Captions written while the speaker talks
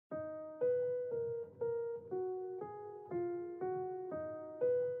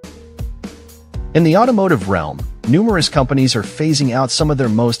In the automotive realm, numerous companies are phasing out some of their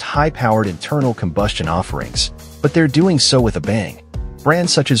most high-powered internal combustion offerings, but they're doing so with a bang.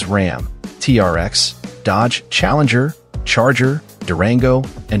 Brands such as Ram, TRX, Dodge, Challenger, Charger, Durango,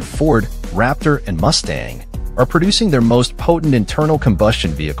 and Ford, Raptor, and Mustang are producing their most potent internal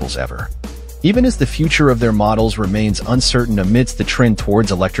combustion vehicles ever. Even as the future of their models remains uncertain amidst the trend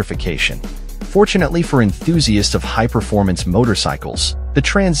towards electrification. Fortunately for enthusiasts of high-performance motorcycles, the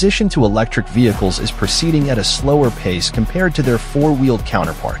transition to electric vehicles is proceeding at a slower pace compared to their four-wheeled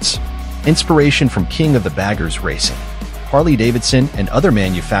counterparts. Inspiration from King of the Baggers Racing, Harley Davidson, and other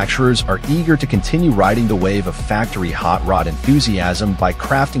manufacturers are eager to continue riding the wave of factory hot rod enthusiasm by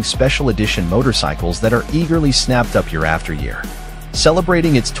crafting special edition motorcycles that are eagerly snapped up year after year.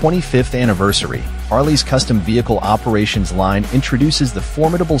 Celebrating its 25th anniversary, Harley's custom vehicle operations line introduces the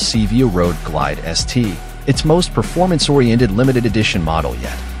formidable CVO Road Glide ST, its most performance-oriented limited edition model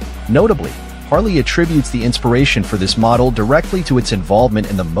yet. Notably, Harley attributes the inspiration for this model directly to its involvement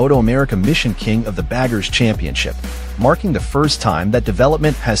in the Moto America Mission King of the Baggers Championship, marking the first time that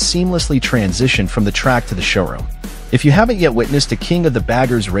development has seamlessly transitioned from the track to the showroom. If you haven't yet witnessed a King of the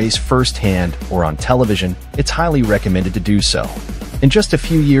Baggers race firsthand or on television, it's highly recommended to do so. In just a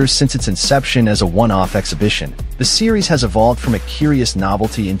few years since its inception as a one-off exhibition, the series has evolved from a curious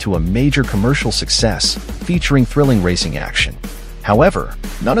novelty into a major commercial success, featuring thrilling racing action. However,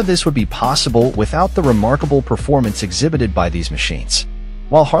 none of this would be possible without the remarkable performance exhibited by these machines.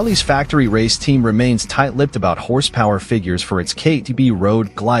 While Harley's factory race team remains tight-lipped about horsepower figures for its KTB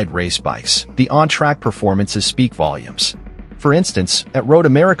Road Glide race bikes, the on-track performances speak volumes. For instance, at Road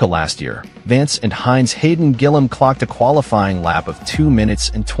America last year, Vance and Heinz Hayden Gillum clocked a qualifying lap of 2 minutes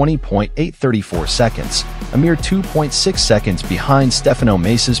and 20.834 seconds, a mere 2.6 seconds behind Stefano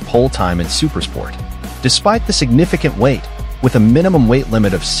Mace's pole time in Supersport. Despite the significant weight, with a minimum weight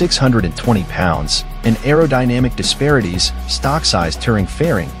limit of 620 pounds, and aerodynamic disparities, stock-size touring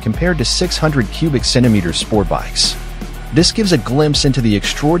fairing compared to 600 cubic centimeter sport bikes. This gives a glimpse into the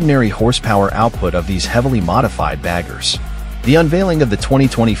extraordinary horsepower output of these heavily modified baggers. The unveiling of the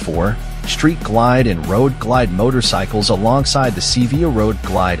 2024 Street Glide and Road Glide motorcycles alongside the CVO Road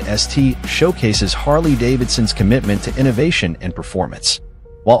Glide ST showcases Harley Davidson's commitment to innovation and performance.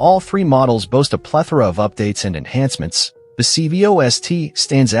 While all three models boast a plethora of updates and enhancements, the CVO ST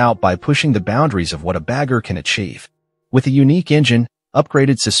stands out by pushing the boundaries of what a bagger can achieve. With a unique engine,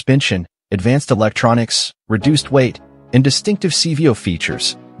 upgraded suspension, advanced electronics, reduced weight, and distinctive CVO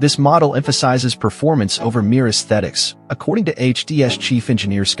features, this model emphasizes performance over mere aesthetics, according to HDS Chief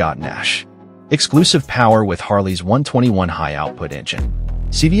Engineer Scott Nash. Exclusive power with Harley's 121 high-output engine.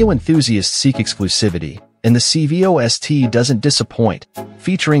 CVO enthusiasts seek exclusivity, and the CVO ST doesn't disappoint,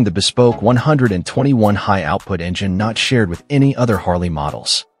 featuring the bespoke 121 high-output engine not shared with any other Harley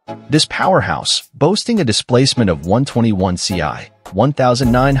models. This powerhouse, boasting a displacement of 121 CI,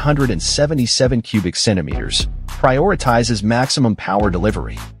 1,977 cubic centimeters, prioritizes maximum power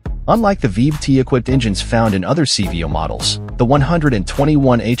delivery. Unlike the VVT-equipped engines found in other CVO models, the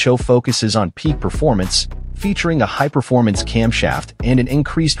 121HO focuses on peak performance, featuring a high-performance camshaft and an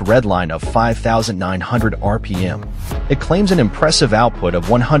increased redline of 5,900 RPM. It claims an impressive output of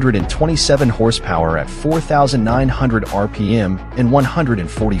 127 horsepower at 4,900 RPM and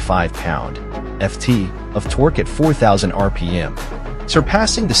 145 pound-ft of torque at 4,000 RPM,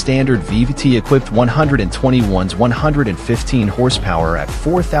 surpassing the standard VVT-equipped 121's 115 horsepower at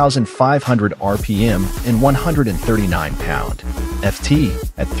 4,500 RPM and 139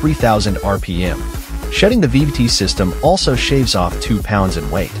 pound-ft at 3,000 RPM. Shedding the VVT system also shaves off 2 pounds in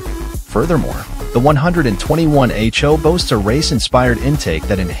weight. Furthermore, the 121HO boasts a race-inspired intake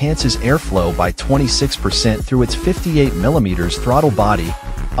that enhances airflow by 26% through its 58mm throttle body,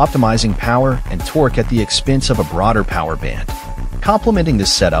 optimizing power and torque at the expense of a broader power band. Complementing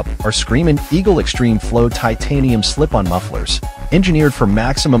this setup are Screamin' Eagle Extreme Flow titanium slip-on mufflers, engineered for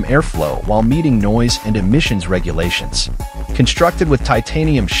maximum airflow while meeting noise and emissions regulations. Constructed with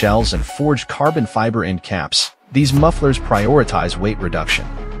titanium shells and forged carbon fiber end caps, these mufflers prioritize weight reduction.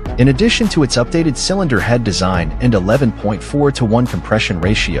 In addition to its updated cylinder head design and 11.4:1 compression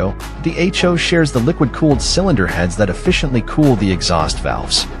ratio, the HO shares the liquid-cooled cylinder heads that efficiently cool the exhaust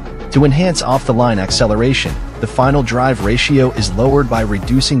valves. To enhance off-the-line acceleration, the final drive ratio is lowered by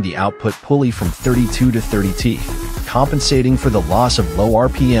reducing the output pulley from 32 to 30T, compensating for the loss of low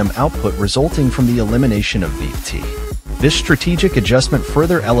RPM output resulting from the elimination of VVT. This strategic adjustment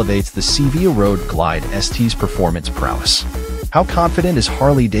further elevates the CVO Road Glide ST's performance prowess. How confident is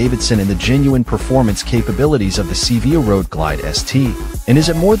Harley Davidson in the genuine performance capabilities of the CVO Road Glide ST, and is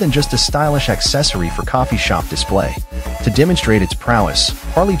it more than just a stylish accessory for coffee shop display? To demonstrate its prowess,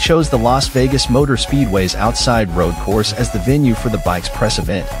 Harley chose the Las Vegas Motor Speedway's outside road course as the venue for the bike's press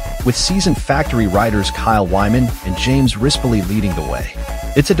event, with seasoned factory riders Kyle Wyman and James Rispoli leading the way.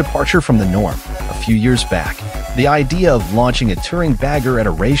 It's a departure from the norm. A few years back, the idea of launching a touring bagger at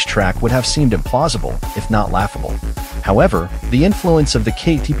a racetrack would have seemed implausible, if not laughable. However, the influence of the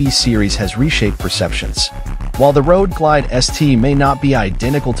KTP series has reshaped perceptions. While the Road Glide ST may not be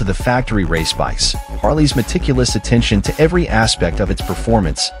identical to the factory race bikes, Harley's meticulous attention to every aspect of its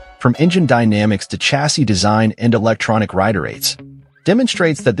performance, from engine dynamics to chassis design and electronic rider aids,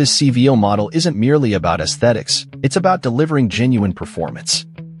 demonstrates that this CVO model isn't merely about aesthetics, it's about delivering genuine performance.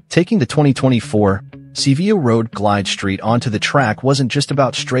 Taking the 2024 CVO Road Glide Street onto the track wasn't just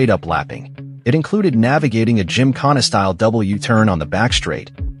about straight-up lapping. It included navigating a Gymkhana-style double U-turn on the back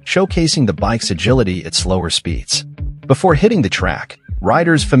straight, showcasing the bike's agility at slower speeds. Before hitting the track,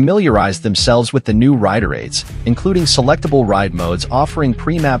 riders familiarized themselves with the new rider aids, including selectable ride modes offering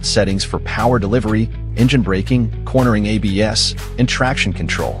pre-mapped settings for power delivery, engine braking, cornering ABS, and traction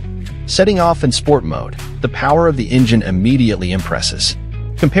control. Setting off in sport mode, the power of the engine immediately impresses.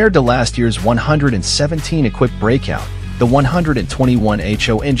 Compared to last year's 117 equipped breakout, the 121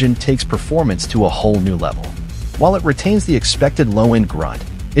 HO engine takes performance to a whole new level. While it retains the expected low-end grunt,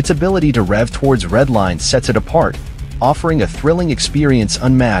 its ability to rev towards redline sets it apart, offering a thrilling experience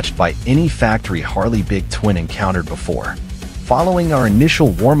unmatched by any factory Harley Big Twin encountered before. Following our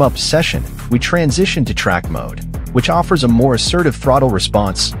initial warm-up session, we transitioned to track mode, which offers a more assertive throttle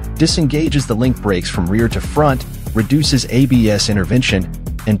response, disengages the link brakes from rear to front, reduces ABS intervention,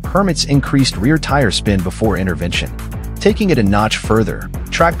 and permits increased rear tire spin before intervention. Taking it a notch further,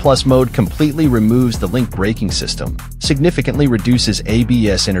 Track Plus mode completely removes the link braking system, significantly reduces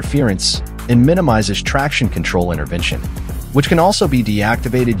ABS interference, and minimizes traction control intervention, which can also be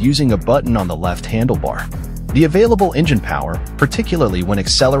deactivated using a button on the left handlebar. The available engine power, particularly when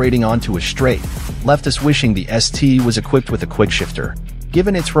accelerating onto a straight, left us wishing the ST was equipped with a quickshifter,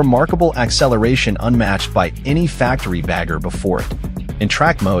 given its remarkable acceleration unmatched by any factory bagger before it. In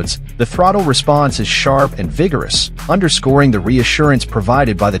track modes, the throttle response is sharp and vigorous, underscoring the reassurance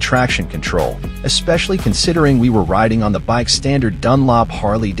provided by the traction control, especially considering we were riding on the bike's standard Dunlop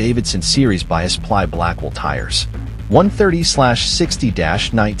Harley Davidson Series bias-ply Blackwell tires.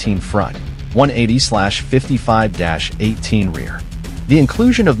 130/60-19 front, 180/55-18 rear. The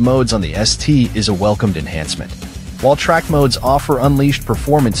inclusion of modes on the ST is a welcomed enhancement. While track modes offer unleashed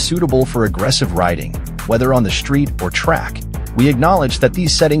performance suitable for aggressive riding, whether on the street or track, we acknowledge that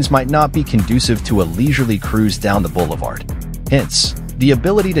these settings might not be conducive to a leisurely cruise down the boulevard. Hence, the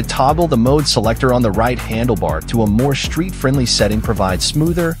ability to toggle the mode selector on the right handlebar to a more street-friendly setting provides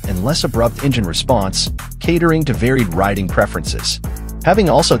smoother and less abrupt engine response, catering to varied riding preferences. Having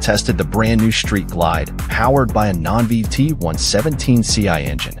also tested the brand-new Street Glide, powered by a non-VT 117 CI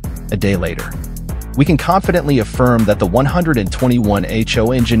engine, a day later, we can confidently affirm that the 121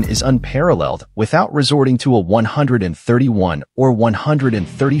 HO engine is unparalleled without resorting to a 131 or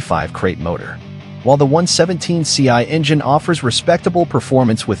 135 crate motor. While the 117 CI engine offers respectable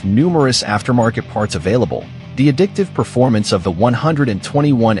performance with numerous aftermarket parts available, the addictive performance of the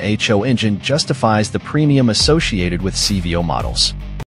 121 HO engine justifies the premium associated with CVO models.